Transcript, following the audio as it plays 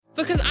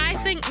because I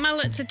think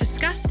mullets are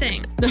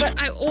disgusting,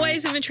 but I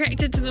always am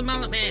attracted to the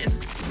mullet man.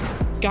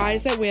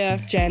 Guys that wear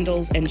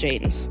jandals and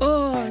jeans.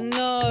 Oh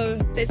no,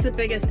 that's the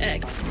biggest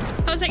ick.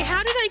 I was like,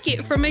 how did I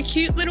get from a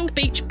cute little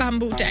beach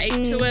bumble date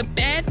to a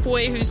bad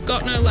boy who's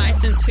got no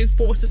license who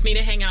forces me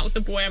to hang out with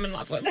the boy I'm in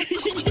love with?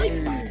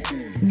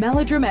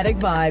 Melodramatic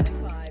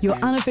Vibes, your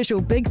unofficial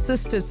big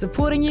sister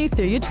supporting you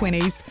through your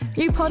 20s.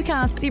 New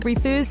podcasts every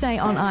Thursday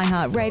on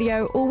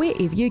iHeartRadio or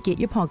wherever you get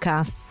your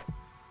podcasts.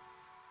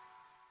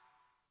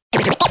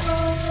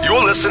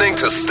 You're listening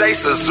to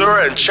Stace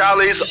Azura and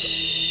Charlie's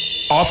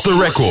Off the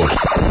Record.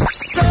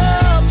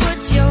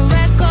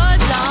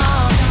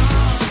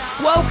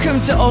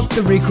 Welcome to Off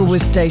the Record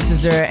with Stace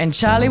Azura and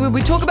Charlie, where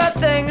we talk about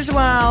things,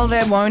 well,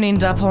 that won't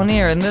end up on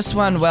air. And this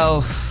one,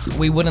 well,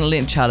 we wouldn't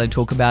let Charlie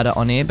talk about it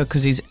on air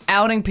because he's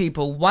outing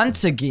people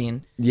once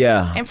again.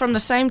 Yeah. And from the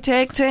same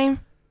tag team.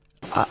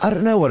 I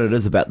don't know what it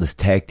is about this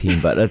tag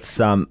team, but it's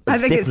I think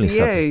definitely it's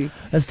you.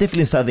 It's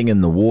definitely something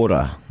in the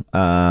water.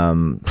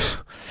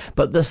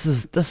 But this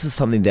is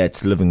something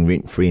that's living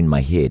rent free in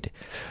my head.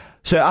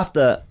 So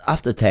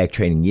after tag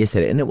training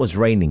yesterday, and it was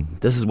raining.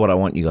 This is what I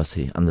want you guys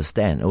to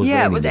understand. It was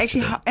it was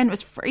actually hot, and it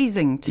was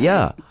freezing too.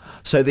 Yeah.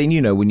 So then,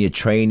 when you're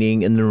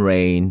training in the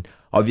rain,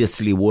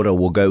 obviously water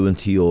will go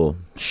into your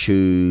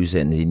shoes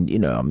and then,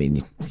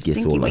 it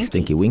gets all like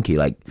stinky winky,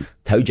 like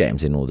toe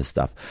jams and all this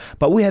stuff.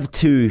 But we have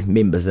two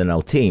members in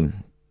our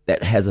team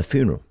that has a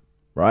funeral,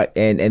 right?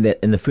 And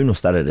the funeral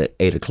started at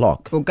 8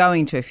 o'clock. Well,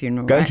 going to a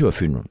funeral, Going to a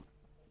funeral.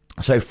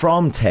 So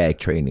from tag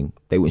training,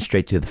 they went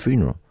straight to the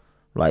funeral.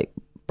 Like,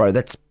 bro,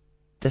 that's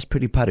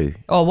pretty paru.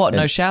 Oh, what?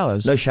 No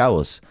showers? No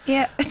showers.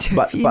 Yeah, to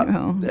a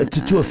funeral.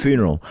 To a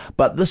funeral.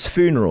 But this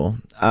funeral,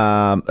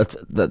 it's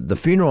the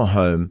funeral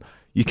home,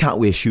 you can't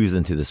wear shoes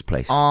into this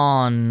place.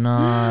 Oh,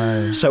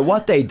 no. So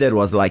what they did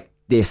was like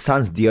their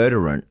son's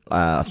deodorant,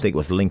 I think it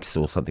was Lynx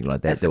or something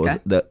like that. There was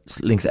the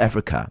Lynx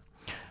Africa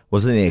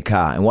was in their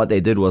car. And what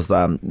they did was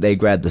they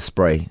grabbed the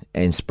spray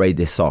and sprayed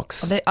their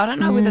socks. I don't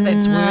know whether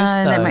that's worse,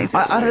 though. That makes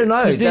I don't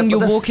know. Because then you're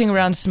walking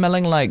around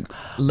smelling like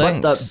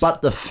Lynx.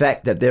 But the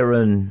fact that they're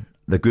in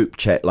the group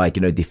chat, like,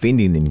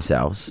 defending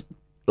themselves,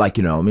 like,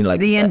 like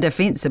the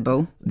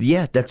indefensible.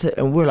 Yeah, that's it.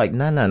 And we're like,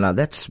 no,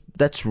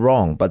 that's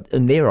wrong. But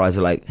in their eyes,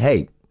 are like,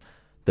 hey,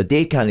 the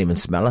dead can't even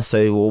smell us.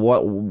 So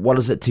what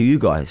is it to you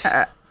guys?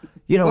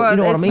 You know what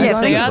I mean?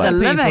 Think of the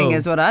living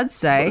is what I'd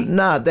say.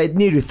 Nah, they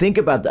need to think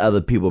about the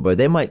other people, bro.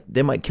 They might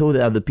kill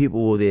the other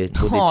people with their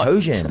toe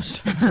jams.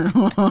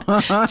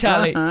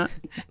 Charlie, I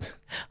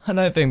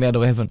don't think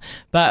that'll happen.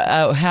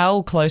 But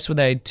how close were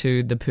they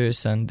to the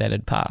person that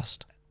had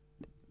passed?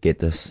 Get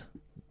this,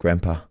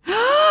 Grandpa.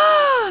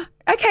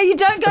 Okay, you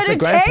don't go to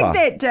tag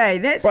that day.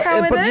 That's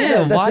how it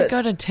is. Yeah, why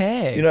go to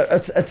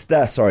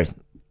tag? Sorry,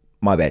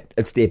 my bad.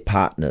 It's their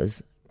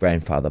partner's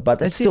grandfather, but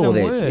that's still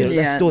their,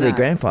 that's still their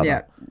grandfather.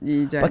 Yeah,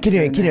 you don't. But can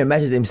you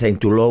imagine them saying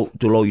tulo,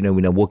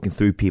 when they're walking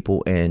through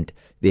people and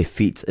their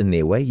feet's in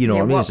their way? You know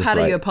what I mean? What part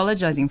are you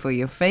apologising for?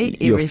 Your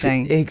feet,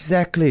 everything.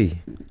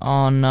 Exactly.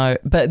 Oh no!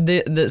 But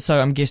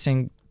so I'm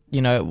guessing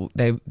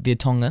they're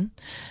Tongan,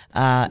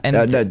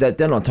 and no,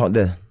 they're not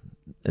Tongan.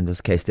 In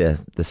this case, they're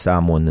the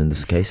Samoan in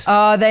this case.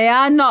 Oh, they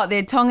are not.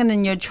 They're Tongan,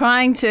 and you're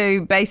trying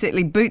to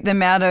basically boot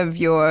them out of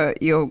your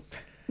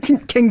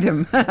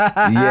kingdom.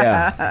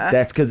 Yeah,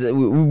 that's because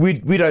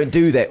we don't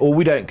do that, or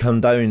we don't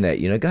condone that.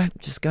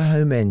 Go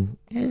home and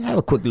have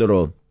a quick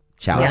little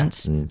shower.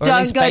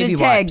 Don't go to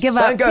tag. Give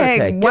up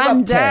tag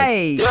one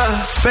day.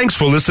 Thanks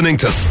for listening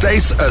to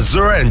Stace,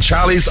 Azura and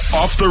Charlie's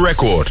Off the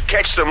Record.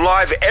 Catch them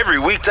live every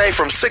weekday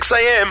from 6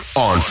 a.m.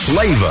 on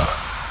Flavour.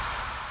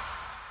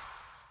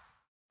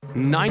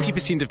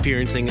 90% of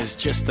parenting is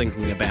just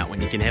thinking about when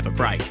you can have a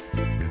break.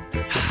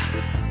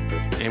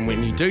 And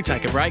when you do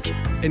take a break,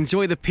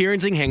 enjoy the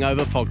Parenting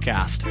Hangover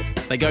podcast.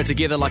 They go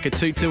together like a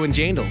tutu and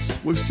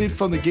jandals. We've said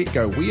from the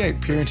get-go, we ain't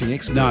parenting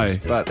experts,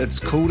 but it's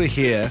cool to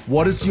hear,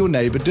 what is your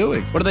neighbour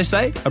doing? What do they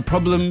say? A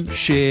problem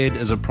shared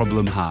is a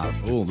problem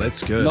halved. Oh,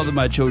 that's good. Not that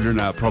my children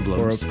are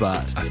problems,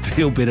 but I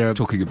feel better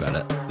talking about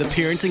it. The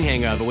Parenting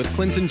Hangover with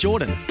Clinton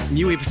Jordan.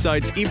 New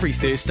episodes every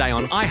Thursday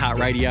on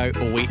iHeartRadio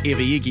or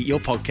wherever you get your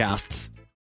podcasts.